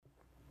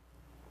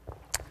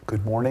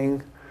Good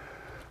morning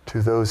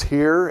to those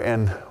here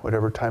and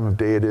whatever time of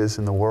day it is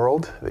in the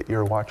world that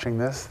you're watching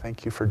this.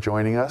 Thank you for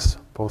joining us,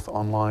 both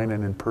online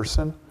and in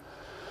person.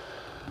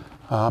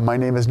 My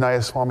name is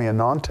Nayaswami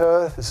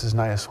Ananta. This is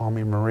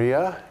Nayaswami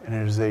Maria, and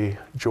it is a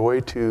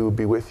joy to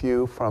be with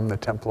you from the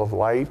Temple of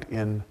Light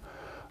in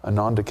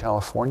Ananda,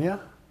 California.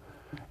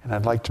 And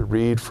I'd like to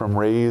read from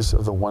Rays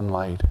of the One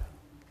Light.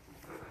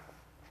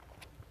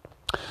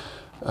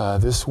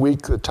 This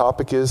week the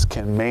topic is,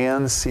 Can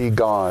Man See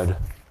God?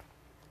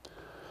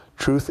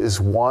 Truth is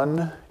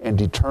one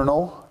and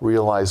eternal.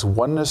 Realize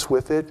oneness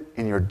with it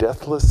in your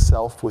deathless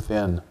self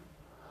within.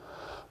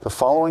 The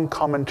following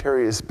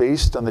commentary is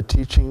based on the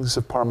teachings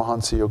of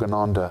Paramahansa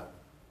Yogananda.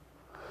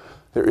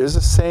 There is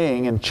a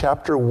saying in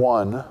chapter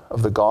 1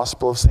 of the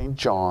Gospel of St.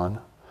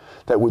 John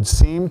that would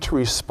seem to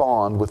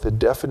respond with a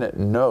definite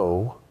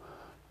no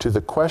to the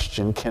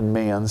question, can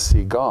man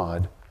see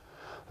God?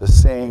 The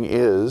saying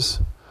is,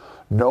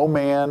 no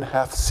man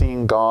hath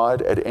seen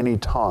God at any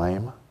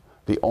time.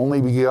 The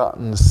only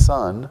begotten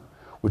Son,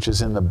 which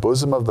is in the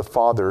bosom of the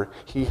Father,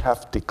 he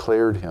hath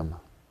declared him.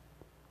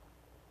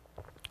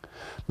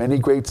 Many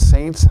great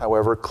saints,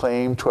 however,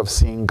 claim to have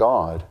seen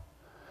God.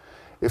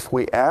 If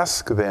we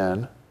ask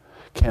then,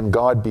 can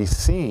God be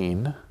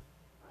seen,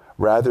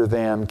 rather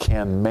than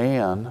can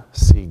man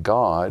see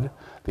God,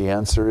 the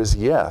answer is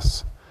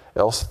yes,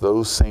 else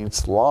those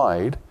saints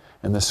lied,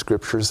 and the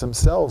scriptures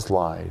themselves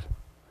lied.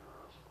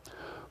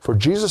 For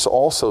Jesus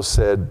also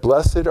said,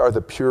 Blessed are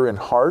the pure in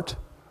heart,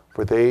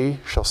 for they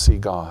shall see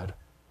God.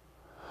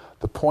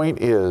 The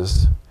point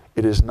is,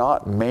 it is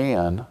not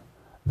man,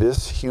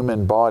 this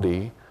human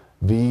body,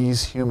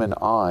 these human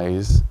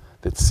eyes,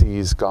 that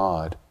sees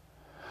God.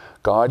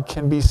 God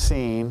can be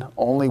seen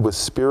only with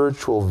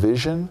spiritual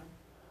vision,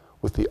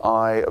 with the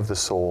eye of the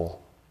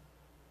soul.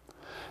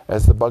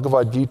 As the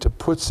Bhagavad Gita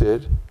puts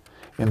it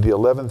in the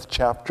 11th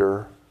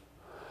chapter,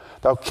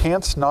 Thou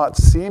canst not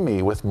see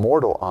me with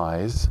mortal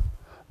eyes,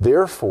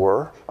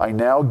 therefore I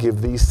now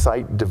give thee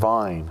sight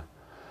divine.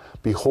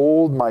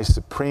 Behold my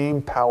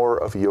supreme power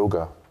of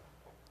yoga.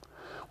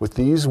 With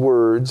these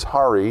words,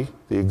 Hari,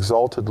 the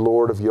exalted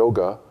Lord of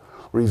yoga,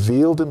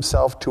 revealed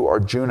himself to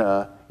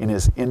Arjuna in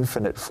his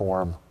infinite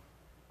form.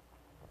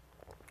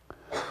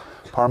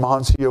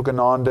 Paramahansa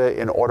Yogananda,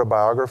 in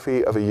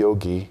Autobiography of a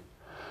Yogi,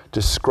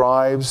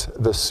 describes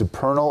the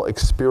supernal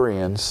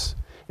experience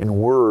in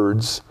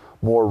words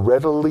more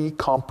readily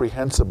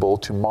comprehensible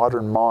to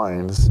modern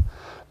minds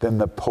than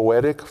the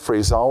poetic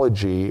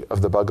phraseology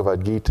of the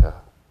Bhagavad Gita.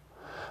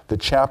 The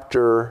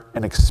chapter,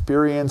 An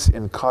Experience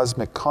in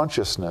Cosmic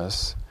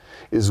Consciousness,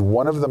 is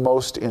one of the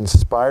most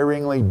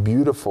inspiringly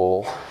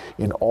beautiful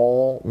in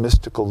all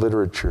mystical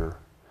literature.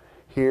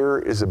 Here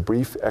is a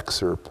brief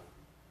excerpt.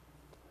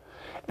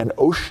 An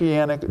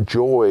oceanic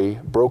joy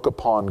broke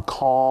upon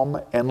calm,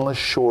 endless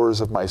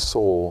shores of my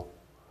soul.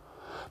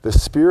 The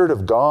Spirit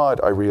of God,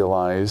 I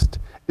realized,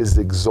 is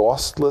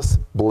exhaustless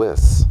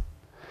bliss.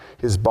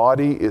 His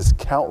body is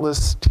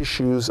countless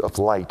tissues of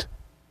light.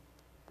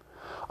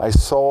 I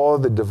saw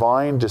the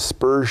divine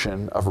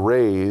dispersion of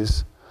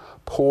rays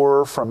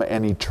pour from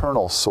an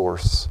eternal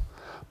source,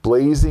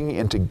 blazing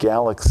into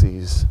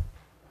galaxies,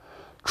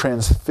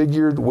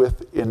 transfigured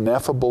with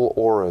ineffable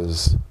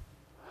auras.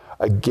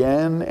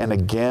 Again and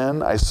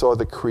again, I saw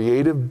the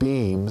creative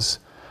beams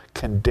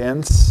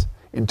condense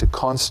into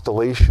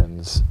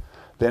constellations,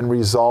 then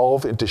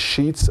resolve into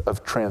sheets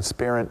of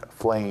transparent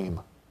flame.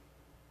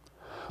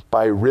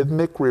 By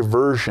rhythmic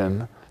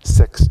reversion,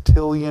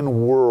 sextillion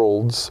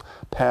worlds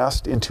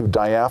passed into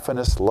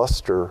diaphanous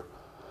luster.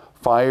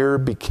 Fire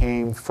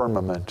became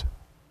firmament.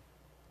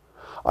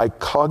 I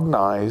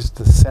cognized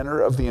the center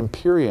of the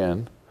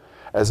Empyrean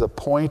as a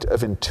point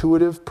of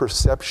intuitive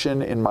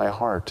perception in my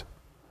heart.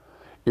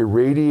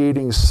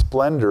 Irradiating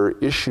splendor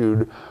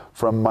issued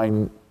from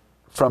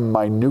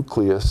my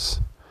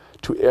nucleus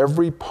to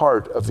every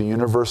part of the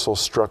universal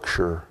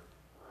structure.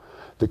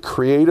 The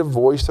creative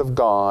voice of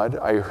God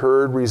I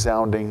heard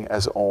resounding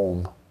as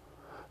Om,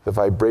 the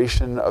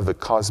vibration of the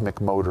cosmic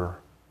motor.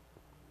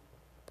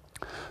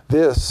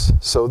 This,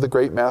 so the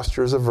great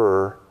masters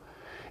aver,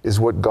 is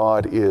what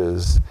God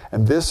is.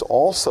 And this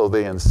also,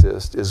 they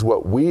insist, is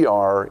what we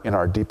are in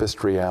our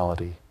deepest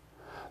reality.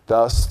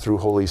 Thus, through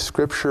Holy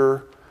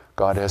Scripture,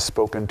 God has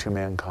spoken to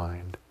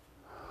mankind.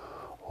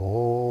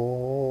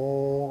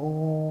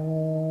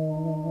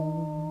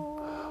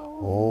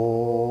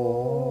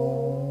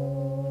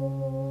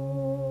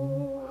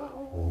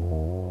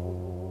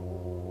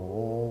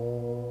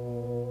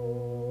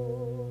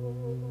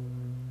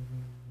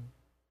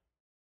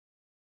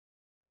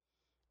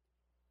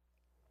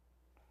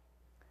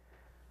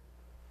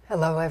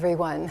 Hello,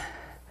 everyone.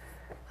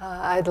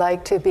 I'd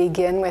like to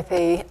begin with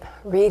a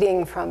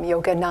reading from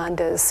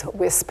Yogananda's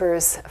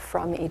Whispers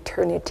from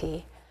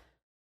Eternity.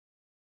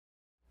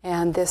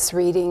 And this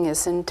reading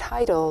is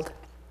entitled,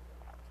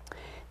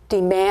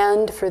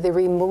 Demand for the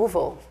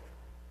Removal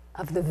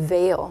of the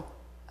Veil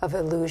of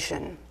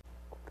Illusion.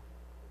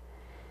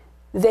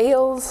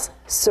 Veils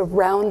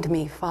surround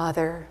me,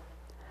 Father,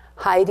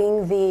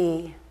 hiding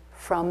thee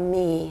from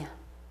me.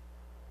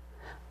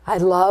 I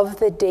love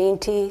the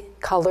dainty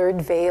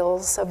colored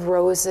veils of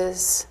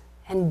roses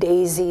and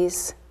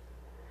daisies,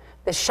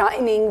 the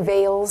shining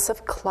veils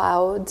of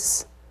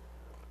clouds,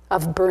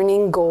 of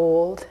burning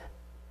gold,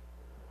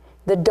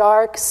 the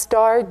dark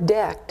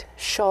star-decked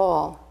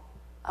shawl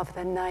of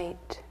the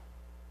night.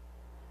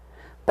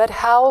 But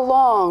how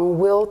long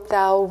wilt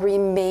thou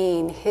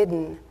remain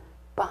hidden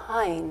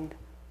behind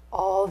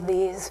all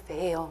these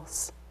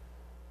veils?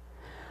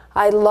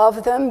 I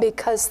love them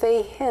because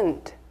they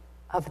hint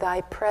of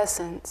thy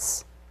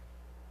presence,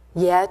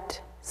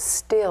 yet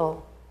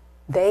still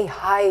they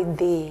hide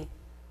thee.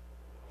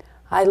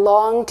 I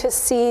long to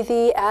see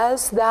thee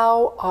as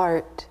thou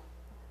art,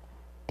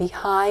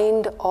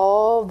 behind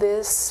all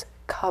this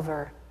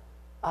cover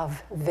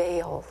of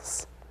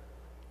veils.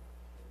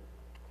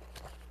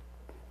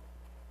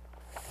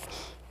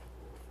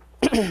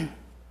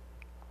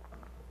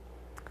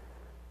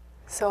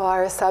 So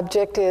our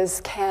subject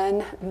is,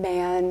 can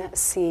man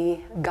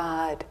see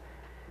God?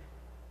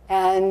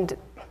 And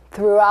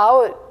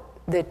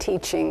throughout the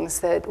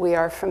teachings that we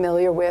are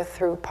familiar with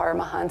through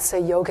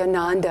Paramahansa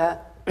Yogananda,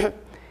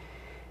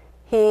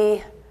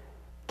 he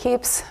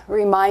keeps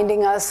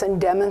reminding us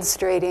and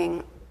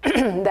demonstrating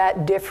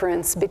that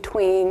difference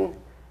between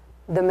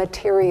the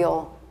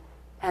material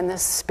and the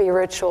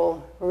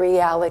spiritual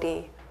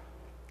reality,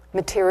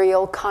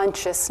 material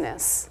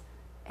consciousness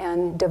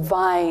and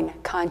divine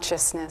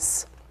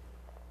consciousness.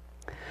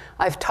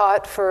 I've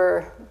taught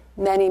for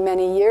many,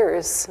 many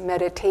years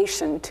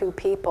meditation to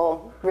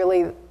people,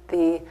 really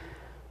the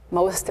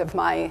most of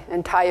my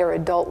entire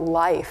adult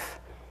life,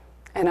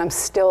 and I'm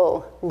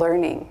still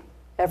learning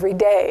every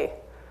day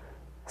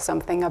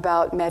something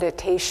about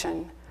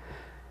meditation.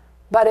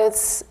 But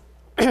it's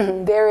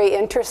very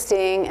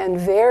interesting and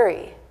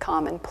very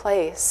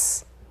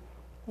commonplace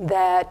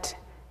that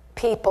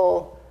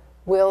people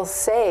will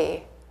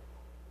say,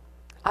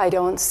 I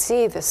don't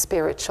see the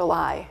spiritual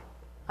eye.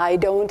 I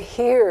don't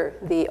hear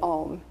the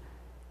Om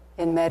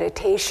in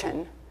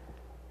meditation,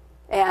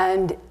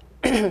 and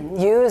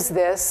use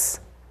this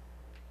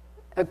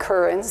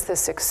occurrence,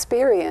 this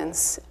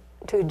experience,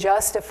 to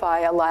justify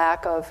a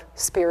lack of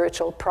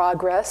spiritual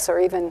progress or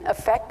even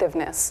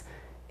effectiveness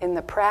in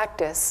the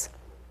practice.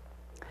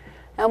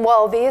 And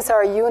while these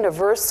are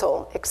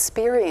universal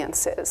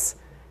experiences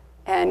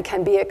and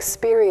can be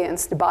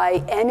experienced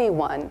by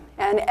anyone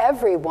and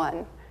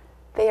everyone,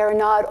 they are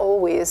not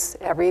always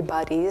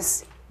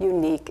everybody's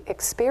unique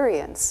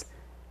experience,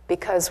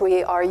 because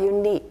we are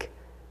unique,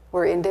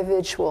 we're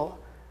individual.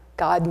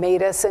 God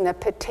made us in a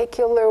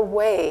particular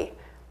way,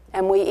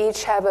 and we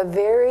each have a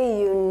very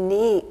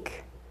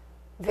unique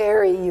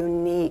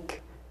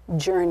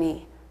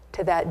journey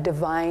to that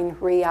divine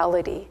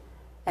reality,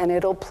 and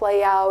it'll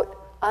play out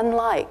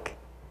unlike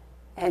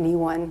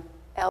anyone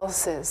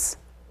else's.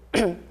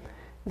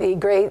 The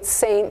great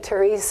Saint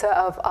Teresa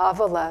of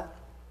Avila,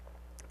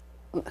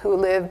 who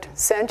lived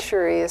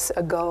centuries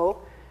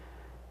ago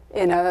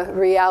in a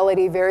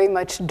reality very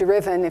much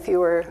driven, if you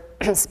were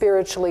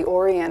spiritually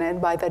oriented,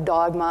 by the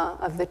dogma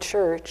of the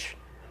church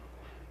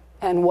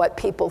and what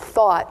people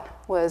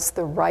thought was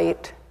the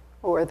right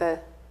or the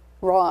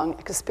wrong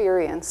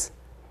experience.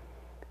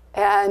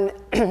 And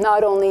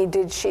not only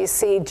did she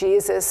see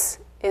Jesus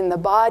in the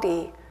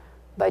body,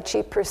 but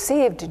she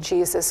perceived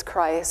Jesus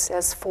Christ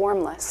as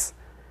formless.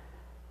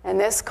 And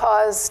this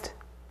caused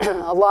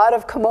a lot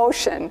of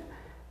commotion.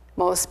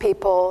 Most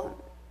people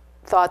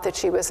thought that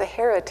she was a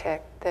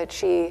heretic, that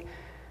she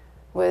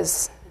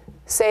was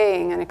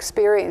saying and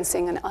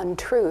experiencing an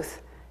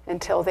untruth,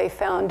 until they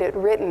found it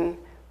written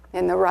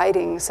in the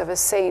writings of a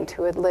saint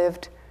who had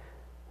lived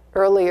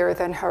earlier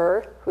than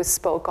her, who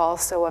spoke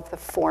also of the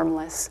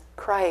formless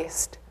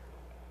Christ.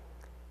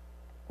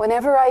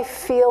 Whenever I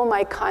feel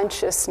my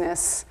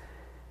consciousness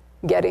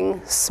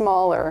getting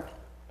smaller,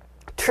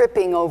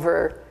 tripping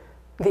over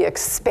the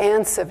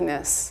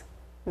expansiveness,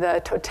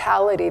 the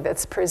totality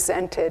that's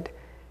presented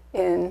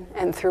in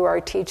and through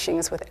our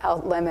teachings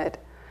without limit,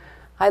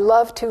 I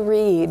love to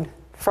read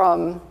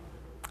from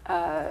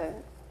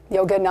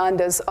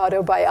Yogananda's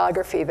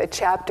autobiography, the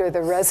chapter,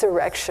 The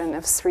Resurrection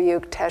of Sri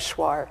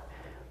Yukteswar.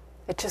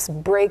 It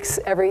just breaks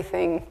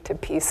everything to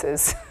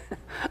pieces.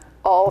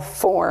 All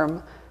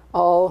form,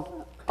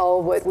 all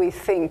what we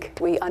think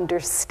we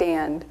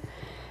understand.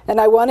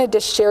 And I wanted to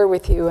share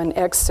with you an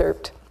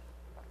excerpt.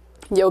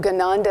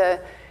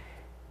 Yogananda,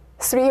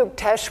 Sri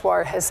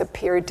Yukteswar has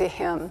appeared to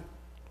him.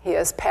 He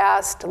has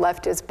passed,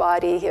 left his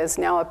body. He has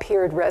now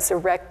appeared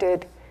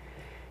resurrected.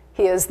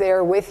 He is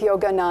there with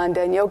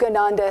Yogananda, and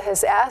Yogananda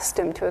has asked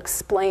him to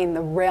explain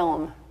the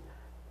realm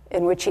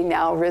in which he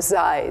now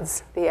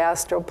resides, the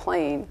astral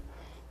plane,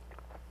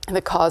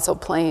 the causal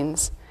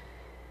planes.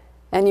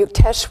 And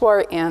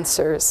Yukteswar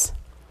answers,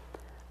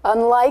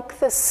 unlike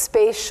the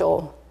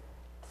spatial,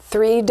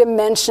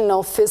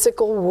 three-dimensional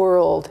physical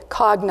world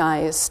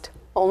cognized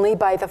only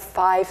by the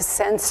five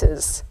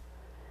senses,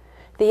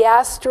 the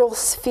astral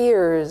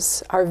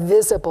spheres are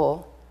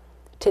visible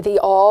to the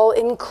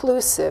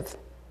all-inclusive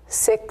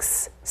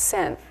sixth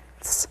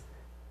sense,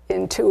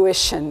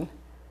 intuition.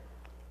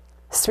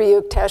 Sri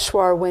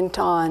Yukteswar went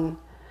on,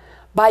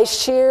 by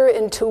sheer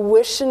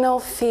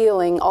intuitional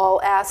feeling,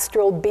 all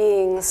astral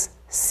beings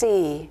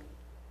see,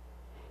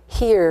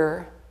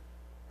 hear,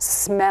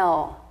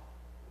 smell,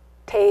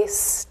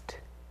 taste,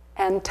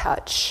 and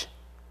touch.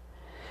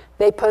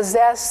 They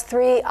possess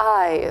 3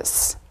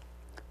 eyes,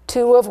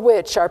 2 of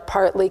which are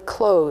partly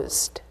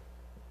closed.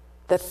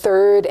 The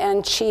 3rd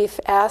and chief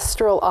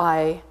astral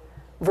eye,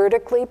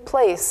 vertically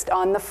placed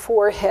on the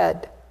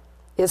forehead,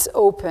 is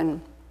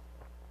open.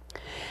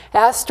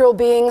 Astral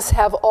beings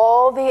have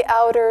all the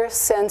outer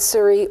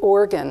sensory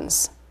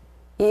organs,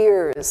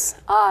 ears,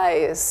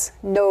 eyes,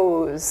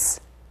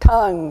 nose,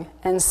 tongue,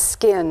 and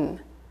skin,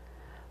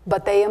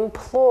 but they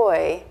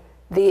employ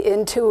the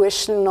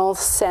intuitional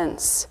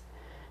sense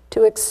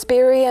to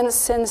experience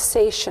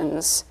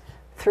sensations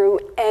through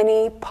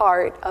any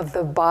part of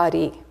the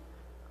body.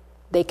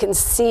 They can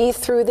see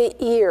through the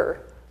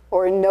ear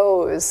or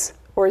nose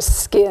or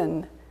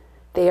skin.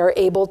 They are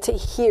able to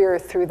hear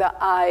through the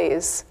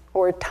eyes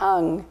or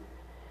tongue,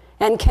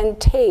 and can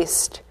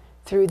taste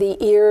through the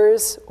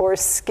ears or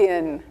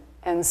skin,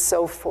 and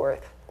so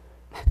forth.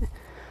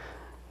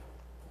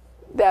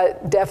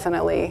 That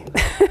definitely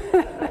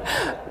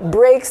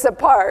breaks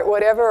apart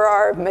whatever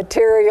our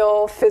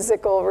material,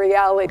 physical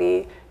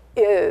reality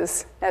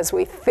is as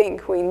we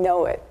think we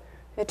know it.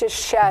 It just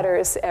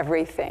shatters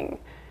everything.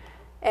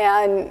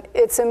 And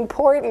it's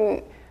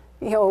important,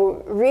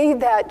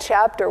 read that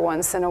chapter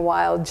once in a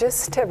while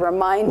just to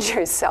remind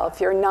yourself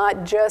you're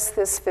not just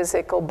this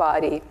physical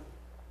body.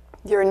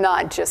 You're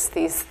not just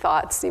these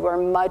thoughts. You are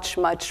much,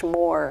 much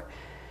more.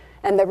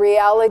 And the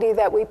reality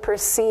that we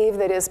perceive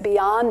that is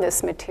beyond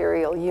this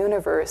material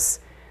universe,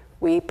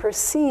 we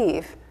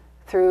perceive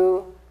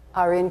through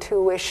our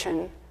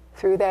intuition,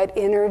 through that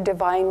inner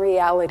divine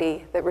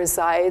reality that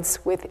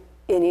resides within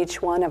each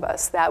one of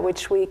us, that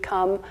which we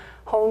come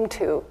home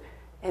to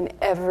in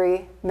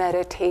every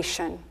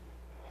meditation.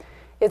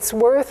 It's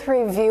worth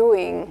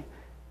reviewing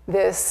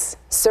this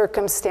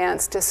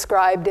circumstance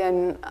described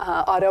in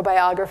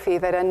autobiography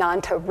that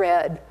Ananta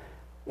read,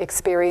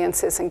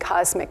 Experiences in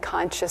Cosmic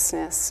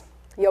Consciousness.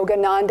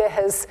 Yogananda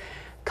has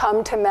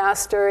come to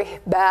Master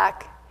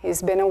back.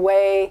 He's been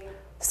away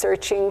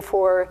searching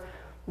for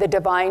the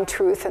divine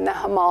truth in the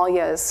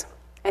Himalayas,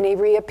 and he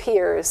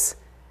reappears,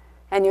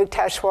 and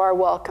Yukteswar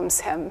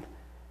welcomes him.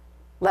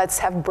 Let's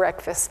have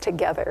breakfast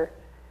together.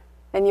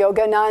 And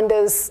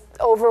Yogananda's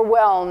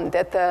overwhelmed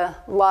at the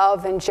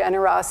love and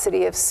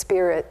generosity of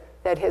spirit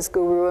that his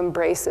guru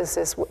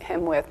embraces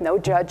him with. No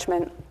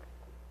judgment,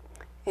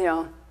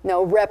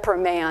 no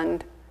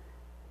reprimand.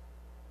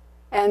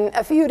 And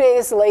a few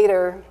days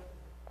later,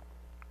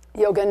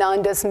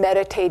 Yogananda's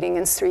meditating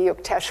in Sri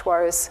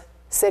Yukteswar's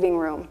sitting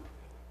room.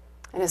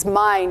 And his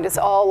mind is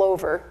all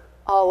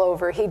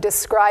over. He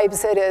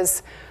describes it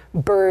as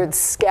birds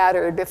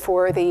scattered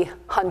before the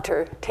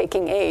hunter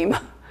taking aim.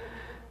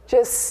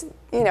 Just,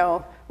 we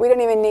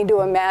don't even need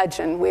to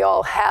imagine. We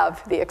all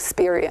have the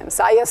experience.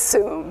 I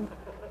assume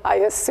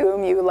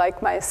you,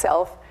 like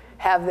myself,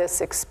 have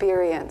this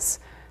experience.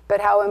 But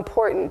how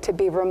important to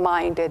be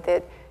reminded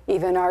that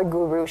even our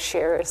guru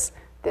shares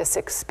this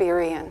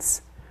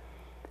experience.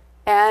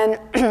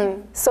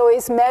 And so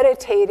he's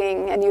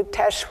meditating, and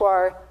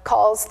Yukteswar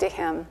calls to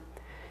him,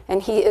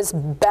 and he is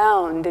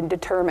bound and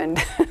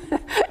determined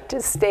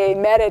to stay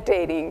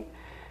meditating.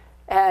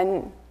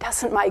 And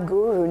doesn't my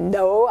guru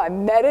know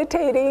I'm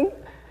meditating?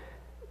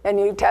 And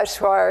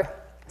Yukteswar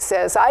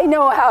says, I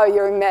know how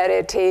you're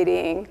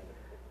meditating.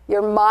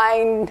 Your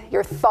mind,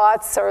 your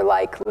thoughts are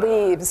like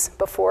leaves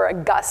before a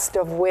gust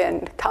of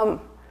wind.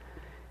 Come.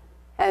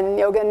 And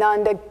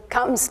Yogananda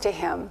comes to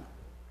him.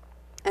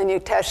 And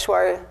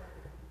Yukteswar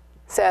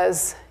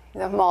says,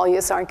 the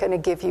Himalayas aren't going to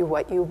give you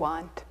what you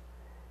want.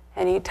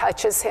 And he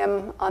touches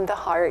him on the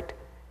heart.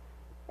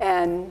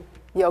 And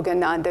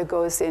Yogananda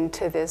goes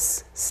into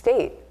this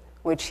state,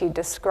 which he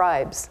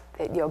describes,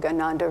 that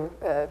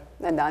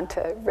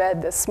Ananta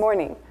read this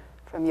morning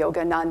from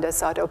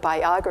Yogananda's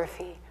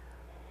autobiography.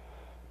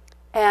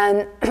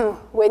 And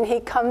when he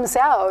comes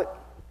out,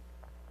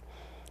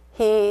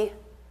 he,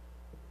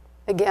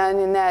 again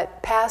in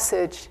that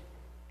passage,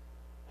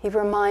 he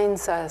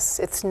reminds us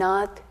it's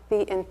not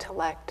the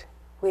intellect.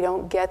 We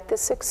don't get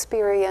this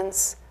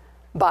experience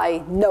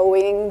by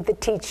knowing the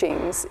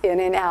teachings in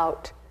and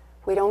out.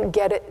 We don't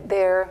get it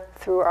there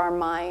through our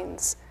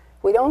minds.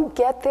 We don't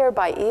get there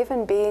by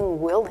even being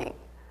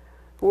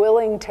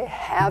willing to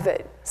have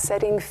it,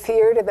 setting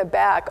fear to the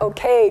back.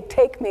 Okay,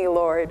 take me,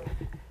 Lord.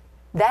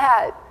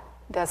 That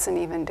doesn't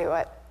even do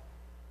it.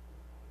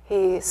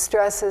 He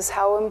stresses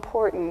how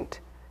important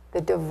the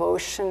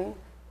devotion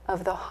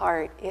of the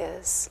heart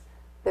is,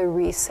 the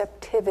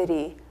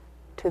receptivity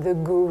to the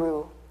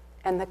guru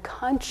and the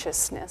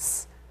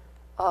consciousness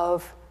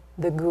of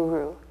the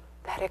guru,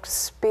 that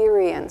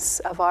experience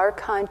of our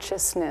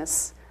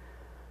consciousness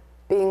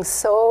being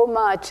so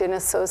much in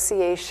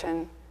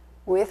association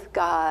with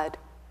God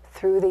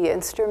through the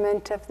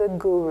instrument of the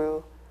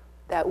guru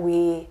that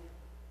we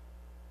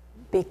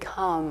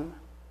become,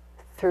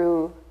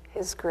 through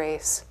his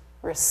grace,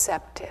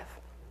 receptive.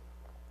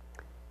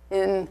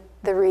 in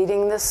the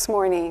reading this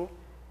morning,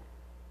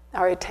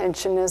 our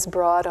attention is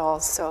brought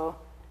also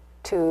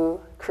to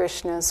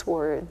Krishna's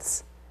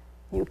words.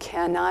 You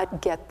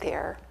cannot get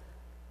there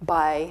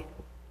by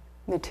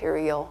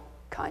material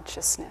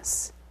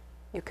consciousness.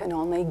 You can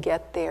only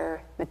get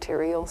there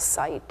material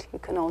sight. You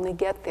can only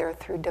get there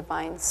through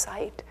divine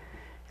sight.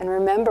 And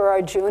remember,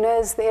 Arjuna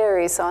is there.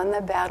 He's on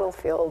the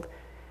battlefield.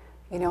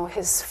 You know,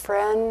 his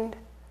friend,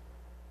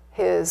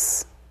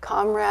 his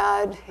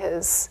comrade,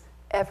 his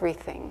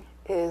everything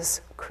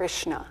is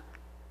Krishna.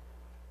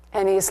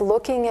 And he's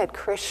looking at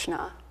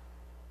Krishna.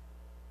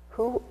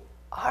 Who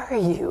are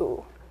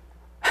you?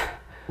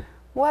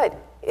 What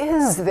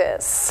is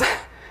this?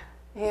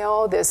 You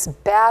know, this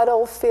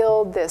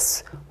battlefield,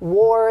 this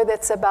war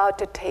that's about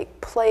to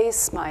take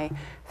place, my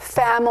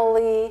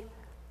family,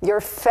 your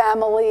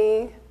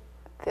family,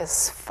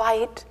 this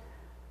fight,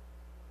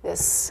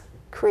 this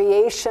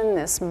creation,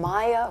 this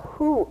Maya,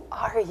 who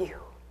are you?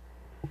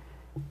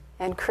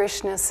 And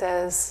Krishna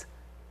says,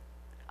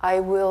 I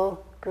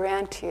will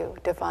grant you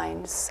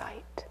divine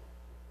sight.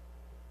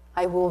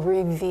 I will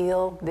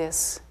reveal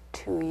this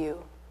to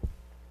you.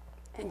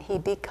 And he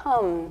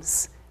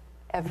becomes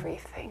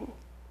everything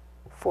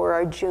for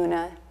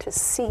Arjuna to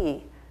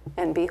see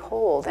and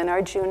behold. And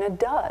Arjuna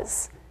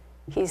does.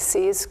 He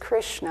sees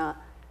Krishna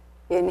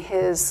in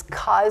his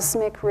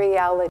cosmic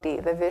reality,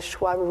 the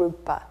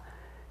Vishwarupa.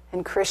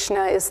 And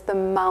Krishna is the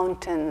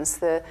mountains,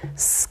 the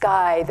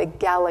sky, the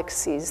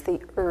galaxies, the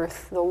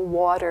earth, the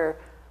water,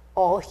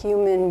 all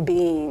human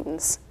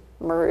beings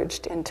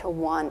merged into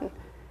one.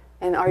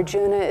 And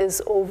Arjuna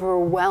is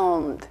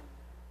overwhelmed.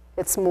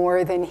 It's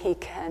more than he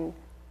can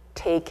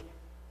take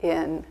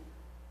in.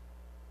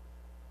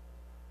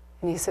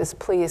 And he says,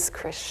 please,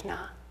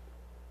 Krishna,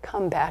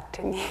 come back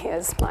to me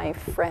as my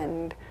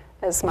friend,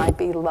 as my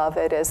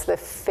beloved, as the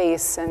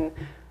face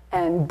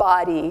and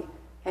body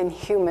and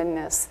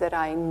humanness that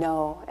I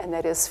know and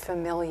that is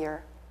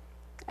familiar.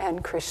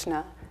 And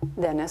Krishna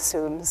then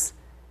assumes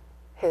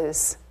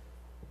his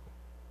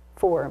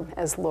form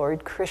as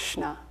Lord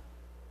Krishna.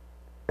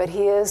 But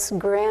he has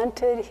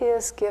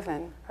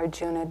given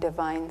Arjuna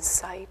divine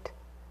sight.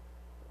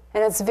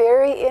 And it's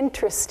very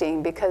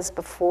interesting because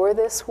before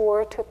this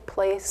war took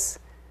place,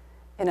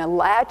 in a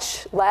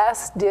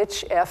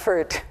last-ditch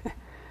effort,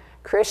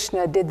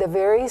 Krishna did the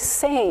very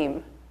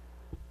same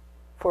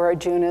for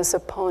Arjuna's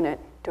opponent,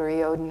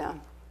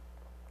 Duryodhana.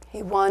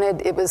 It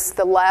was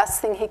the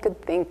last thing he could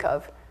think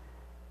of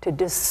to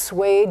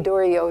dissuade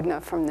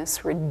Duryodhana from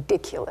this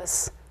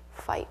ridiculous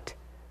fight.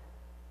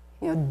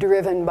 You know,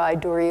 driven by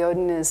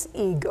Duryodhana's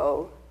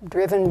ego,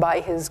 driven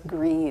by his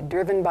greed,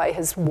 driven by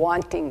his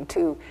wanting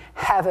to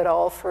have it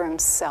all for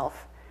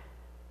himself.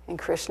 And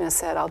Krishna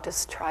said, I'll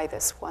just try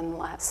this one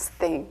last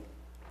thing.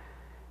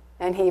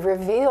 And he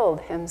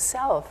revealed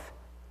himself,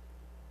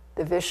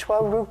 the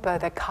Vishwarupa,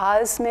 the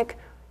cosmic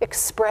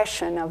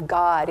expression of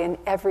God in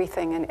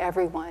everything and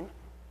everyone.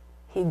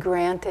 He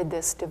granted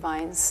this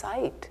divine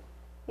sight,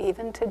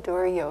 even to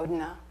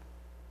Duryodhana.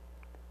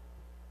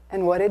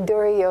 And what did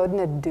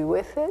Duryodhana do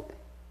with it?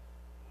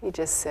 He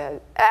just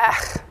said,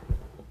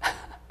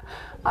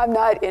 I'm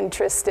not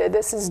interested.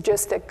 This is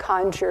just a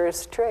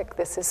conjurer's trick.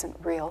 This isn't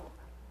real.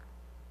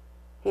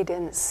 He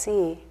didn't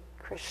see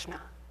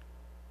Krishna.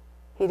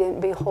 He didn't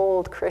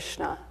behold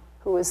Krishna,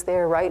 who was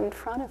there right in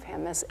front of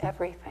him as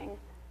everything,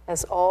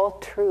 as all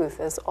truth,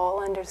 as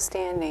all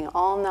understanding,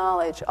 all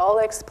knowledge, all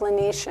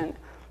explanation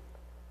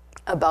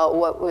about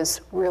what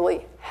was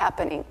really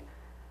happening.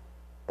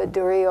 But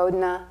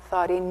Duryodhana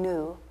thought he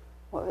knew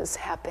what was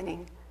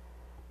happening.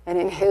 And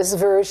in his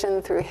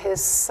version, through his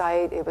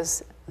sight, it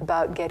was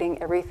about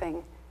getting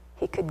everything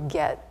he could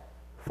get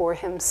for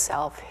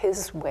himself,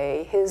 his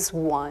way, his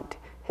want,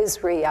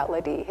 his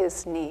reality,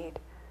 his need.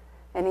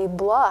 And he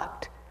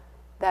blocked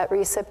that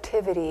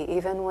receptivity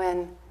even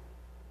when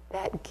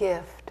that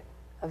gift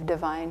of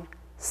divine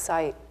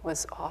sight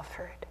was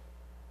offered.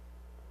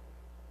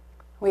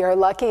 We are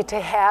lucky to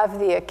have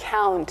the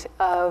account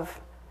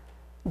of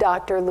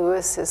Dr.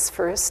 Lewis's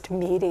first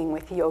meeting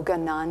with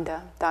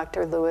Yogananda.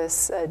 Dr.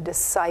 Lewis, a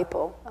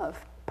disciple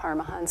of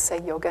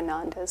Paramahansa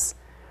Yogananda's.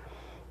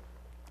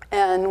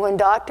 And when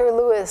Dr.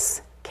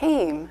 Lewis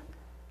came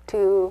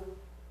to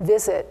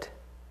visit,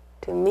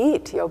 to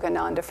meet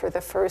Yogananda for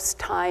the first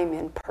time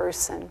in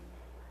person,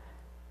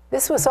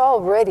 this was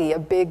already a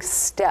big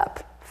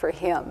step for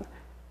him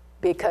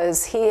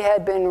because he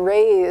had been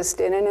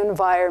raised in an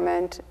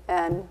environment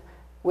and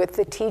with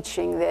the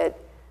teaching that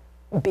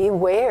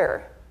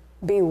beware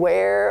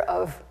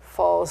of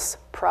false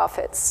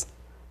prophets.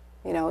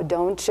 You know,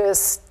 don't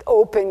just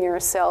open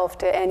yourself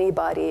to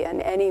anybody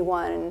and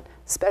anyone,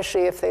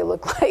 especially if they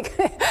look like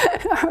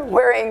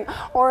wearing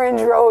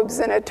orange robes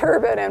and a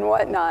turban and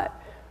whatnot.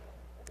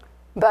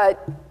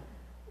 But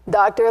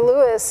Dr.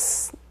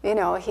 Lewis, you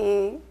know,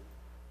 he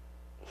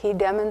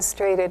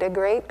demonstrated a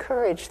great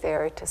courage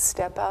there to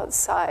step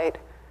outside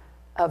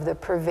of the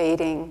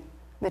pervading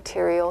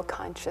material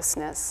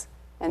consciousness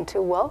and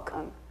to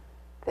welcome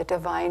the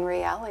divine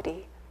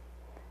reality.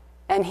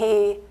 And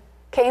he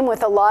came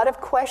with a lot of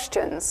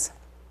questions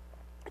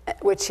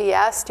which he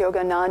asked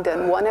Yogananda,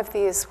 and one of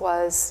these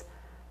was,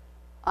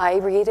 I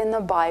read in the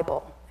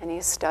Bible, and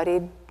he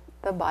studied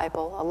the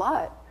Bible a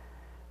lot.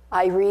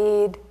 I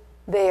read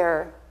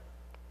there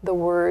the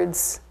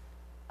words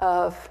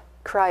of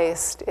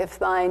Christ, if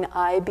thine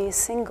eye be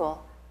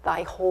single,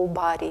 thy whole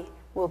body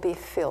will be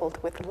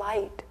filled with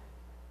light.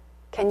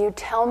 Can you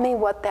tell me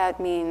what that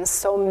means?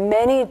 So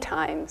many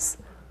times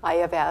I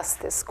have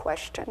asked this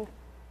question,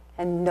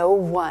 and no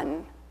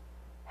one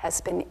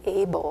has been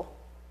able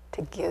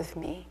to give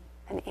me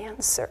an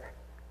answer.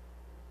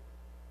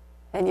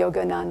 And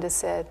Yogananda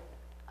said,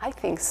 I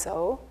think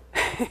so.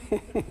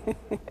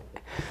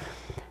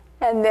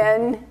 And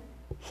then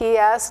he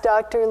asked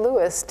Dr.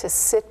 Lewis to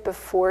sit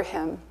before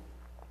him.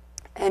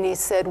 And he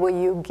said, will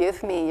you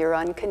give me your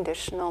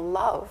unconditional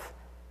love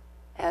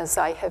as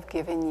I have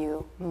given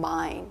you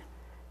mine?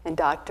 And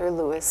Dr.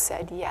 Lewis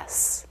said,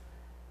 yes.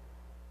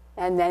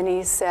 And then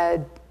he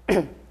said,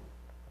 then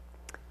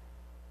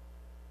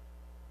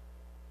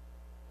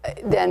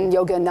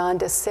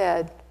Yogananda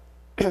said,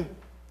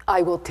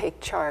 I will take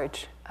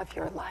charge of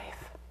your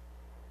life.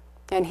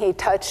 And he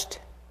touched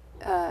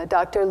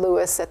Dr.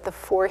 Lewis at the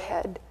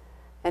forehead.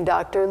 And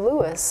Dr.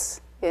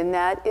 Lewis, in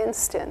that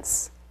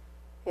instance,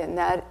 in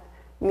that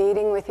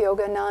meeting with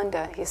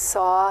Yogananda, he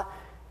saw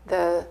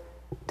the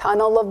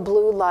tunnel of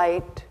blue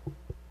light,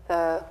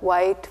 the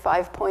white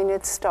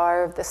five-pointed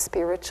star of the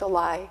spiritual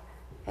eye,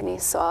 and he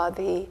saw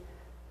the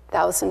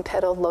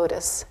 1,000-petaled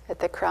lotus at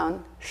the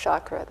crown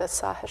chakra, the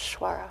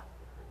Sahasrara.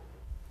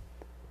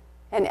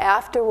 And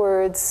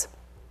afterwards,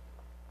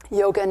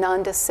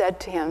 Yogananda said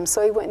to him,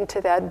 so he went into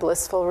that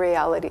blissful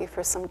reality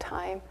for some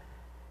time,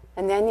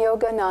 and then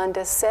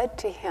Yogananda said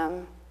to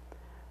him,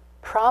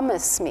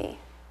 promise me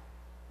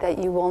that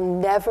you will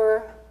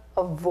never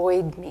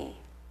avoid me.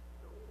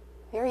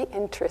 Very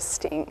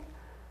interesting.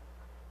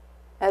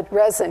 It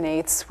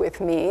resonates with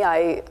me,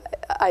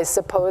 I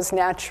suppose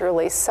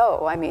naturally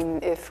so. I mean,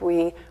 if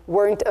we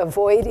weren't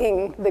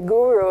avoiding the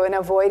Guru and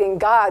avoiding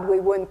God, we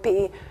wouldn't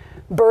be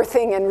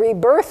birthing and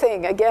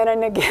rebirthing again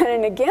and again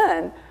and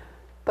again.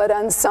 But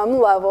on some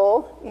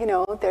level, you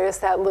know, there's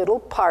that little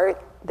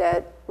part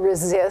that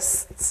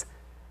resists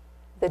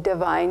the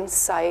divine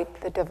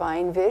sight, the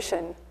divine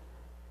vision,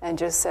 and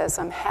just says,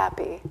 I'm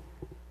happy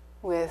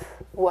with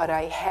what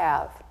I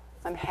have.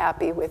 I'm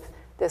happy with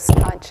this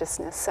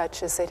consciousness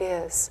such as it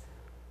is.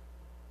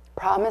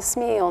 Promise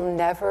me you'll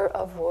never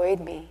avoid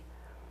me.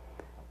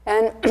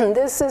 And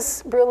this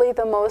is really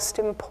the most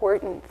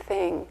important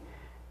thing,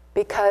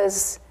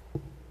 because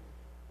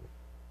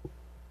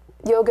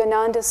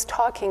Yogananda's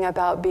talking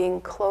about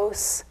being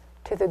close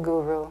to the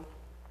Guru,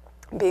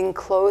 being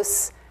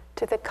close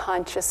to the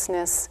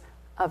consciousness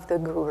of the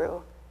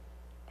Guru.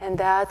 And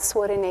that's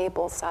what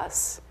enables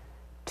us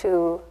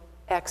to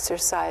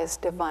exercise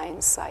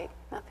divine sight,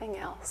 nothing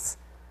else.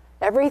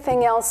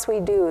 Everything else we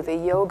do, the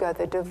yoga,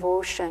 the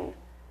devotion,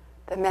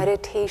 the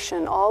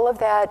meditation, all of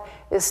that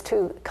is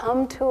to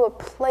come to a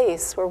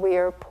place where we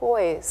are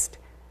poised.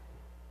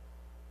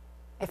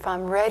 If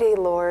I'm ready,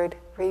 Lord,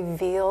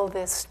 reveal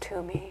this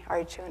to me,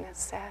 Arjuna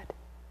said.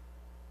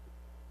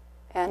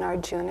 And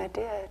Arjuna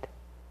did.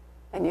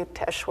 And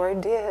Yukteswar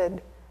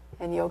did.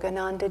 And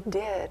Yogananda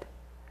did.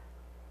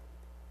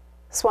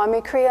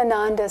 Swami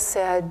Kriyananda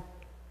said,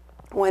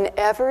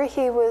 whenever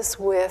he was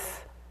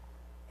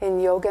in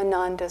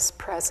Yogananda's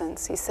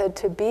presence, he said,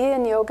 to be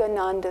in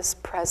Yogananda's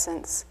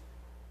presence,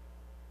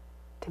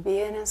 to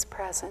be in his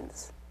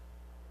presence,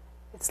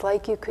 it's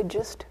like you could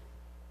just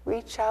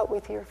reach out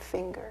with your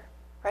finger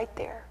right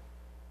there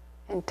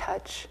and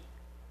touch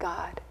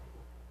God.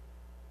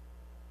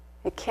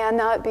 It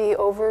cannot be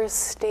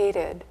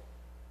overstated.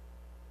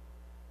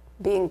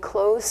 Being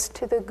close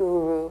to the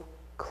Guru,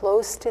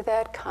 close to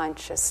that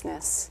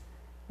consciousness,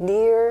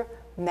 near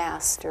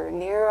Master,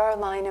 near our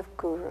line of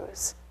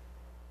gurus.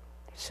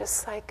 It's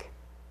just like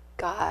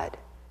God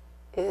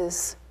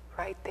is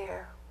right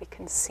there. We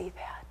can see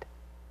that.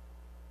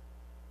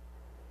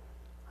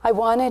 I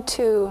wanted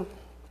to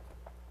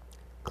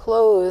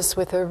close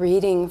with a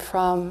reading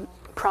from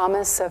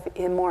Promise of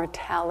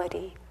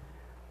Immortality.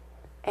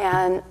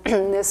 And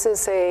this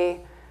is an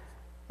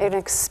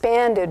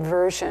expanded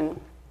version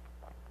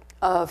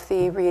of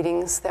the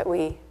readings that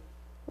we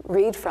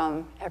read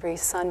from every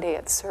Sunday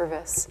at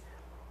service.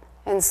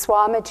 And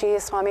Swamiji,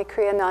 Swami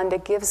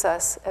Kriyananda, gives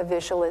us a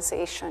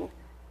visualization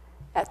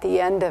at the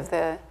end of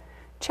the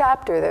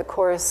chapter that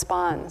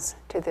corresponds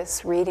to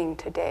this reading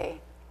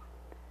today.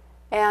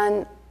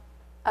 And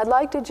I'd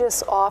like to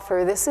just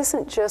offer, this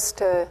isn't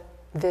just a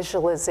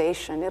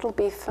visualization. It'll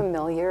be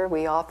familiar.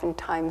 We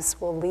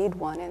oftentimes will lead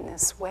one in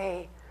this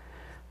way.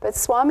 But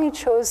Swami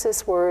chose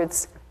his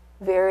words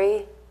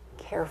very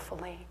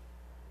carefully.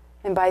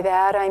 And by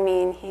that I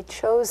mean he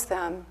chose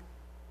them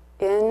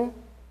in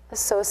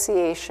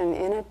association,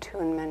 in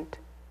attunement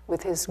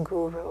with his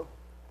Guru.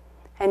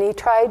 And he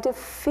tried to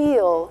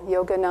feel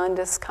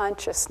Yogananda's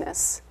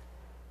consciousness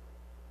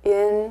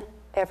in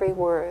every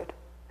word,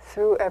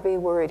 through every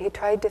word. He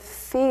tried to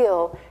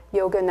feel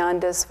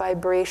Yogananda's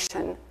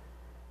vibration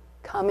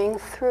coming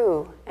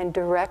through and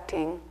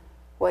directing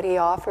what he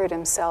offered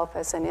himself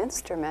as an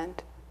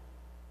instrument,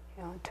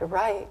 to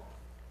write.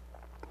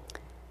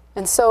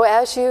 And so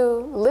as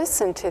you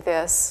listen to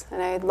this,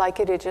 and I'd like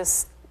you to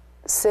just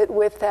sit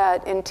with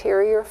that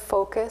interior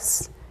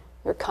focus,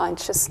 your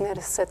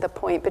consciousness at the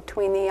point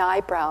between the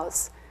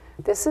eyebrows.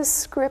 This is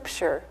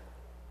scripture.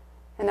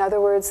 In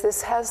other words,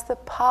 this has the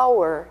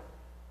power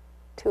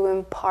to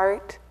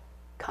impart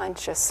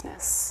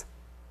consciousness.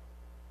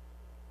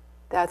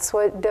 That's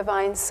what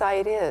divine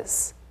sight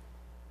is.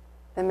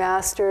 The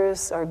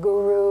masters, our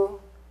guru,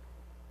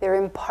 they're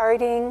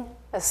imparting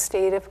a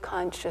state of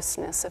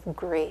consciousness, of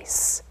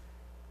grace.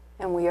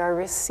 And we are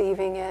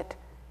receiving it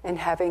and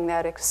having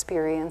that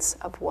experience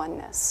of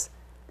oneness.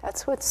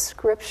 That's what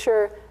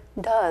scripture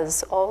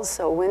does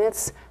also when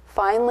it's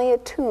finally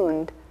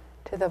attuned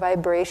to the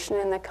vibration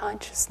and the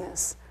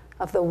consciousness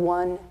of the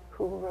one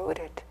who wrote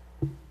it.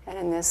 And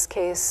in this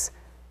case,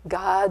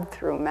 God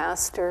through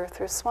Master,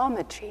 through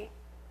Swamiji.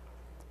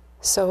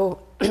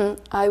 So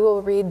I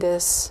will read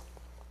this,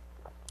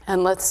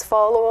 and let's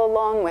follow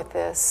along with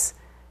this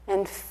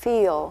and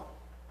feel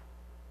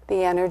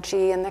the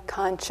energy and the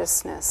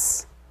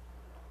consciousness.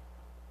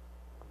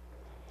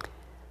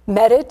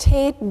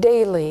 Meditate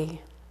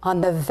daily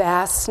on the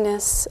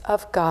vastness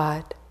of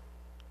God.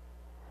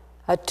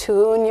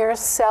 Attune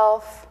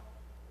yourself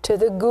to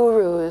the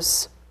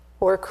Guru's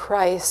or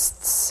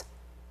Christ's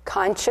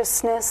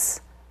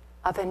consciousness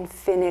of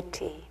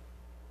infinity.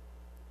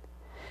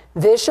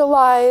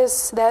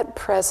 Visualize that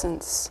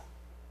presence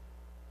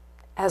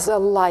as a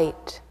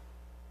light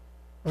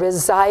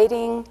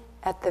residing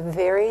at the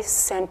very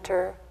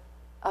center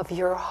of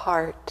your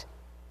heart,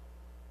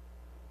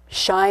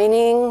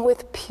 shining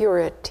with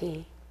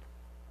purity.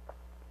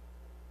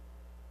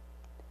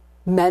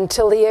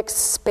 Mentally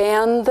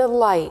expand the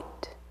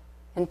light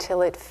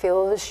until it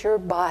fills your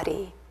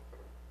body.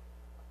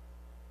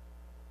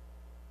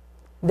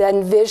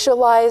 Then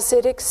visualize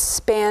it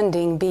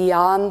expanding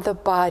beyond the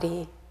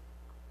body,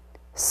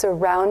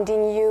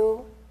 surrounding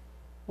you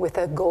with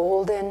a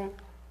golden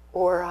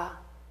aura.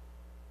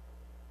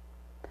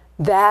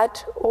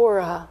 That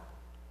aura,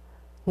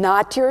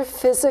 not your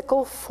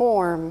physical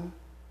form,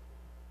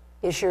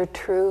 is your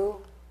true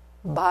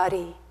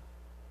body.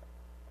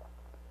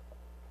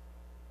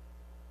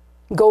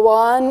 Go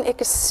on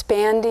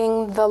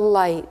expanding the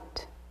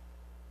light.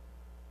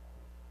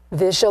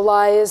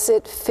 Visualize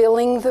it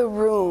filling the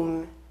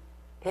room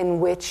in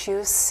which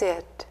you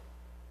sit,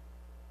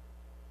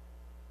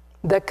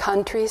 the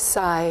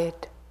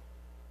countryside,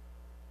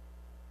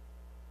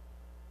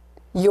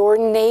 your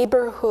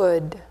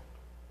neighborhood,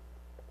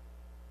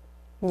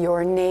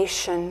 your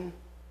nation,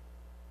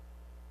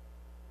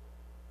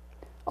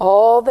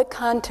 all the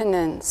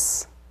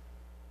continents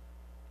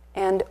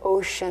and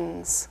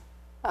oceans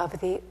of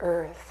the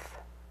earth.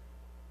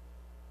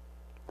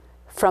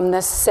 From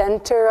the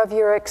center of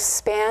your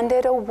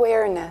expanded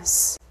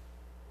awareness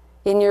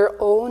in your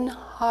own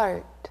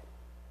heart,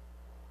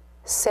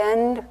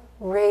 send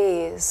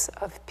rays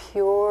of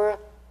pure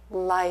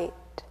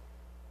light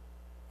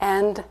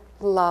and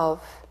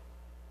love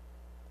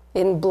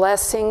in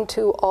blessing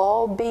to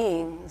all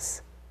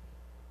beings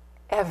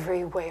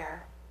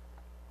everywhere.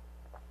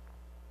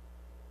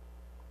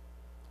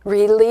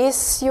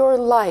 Release your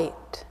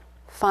light,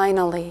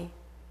 finally,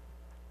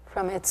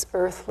 from its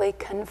earthly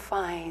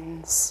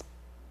confines.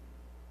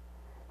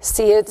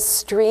 See it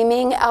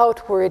streaming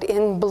outward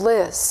in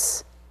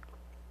bliss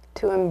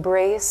to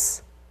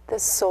embrace the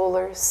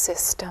solar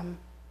system,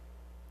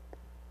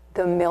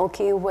 the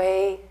Milky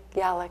Way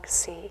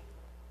galaxy,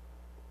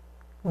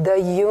 the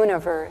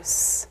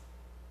universe.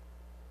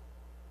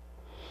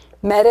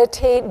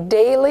 Meditate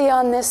daily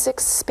on this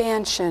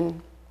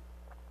expansion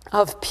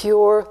of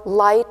pure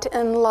light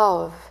and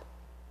love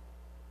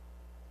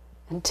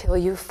until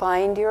you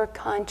find your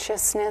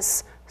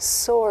consciousness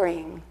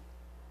soaring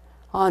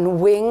on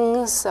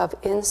wings of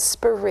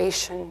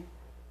inspiration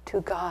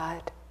to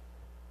God.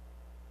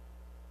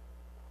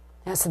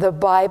 As the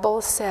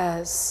Bible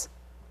says,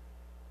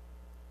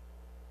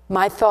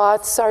 my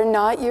thoughts are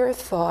not your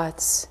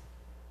thoughts,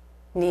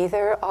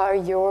 neither are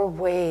your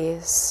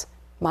ways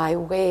my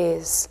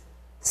ways,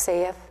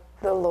 saith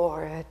the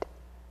Lord.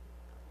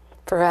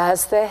 For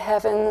as the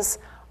heavens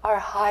are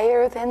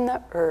higher than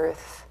the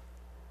earth,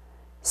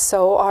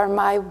 so are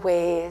my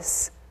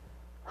ways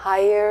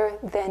higher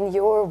than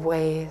your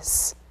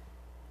ways,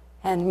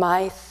 and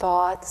my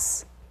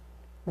thoughts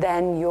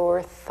than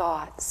your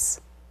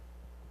thoughts.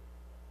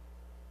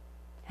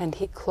 And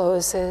he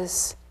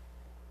closes,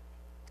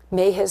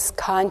 may his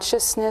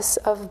consciousness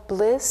of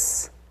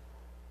bliss,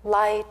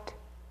 light,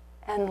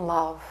 and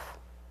love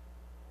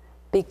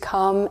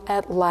become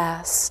at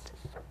last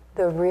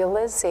the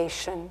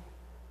realization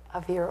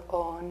of your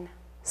own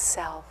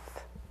self.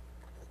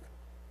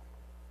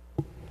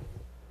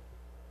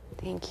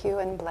 Thank you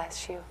and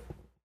bless you.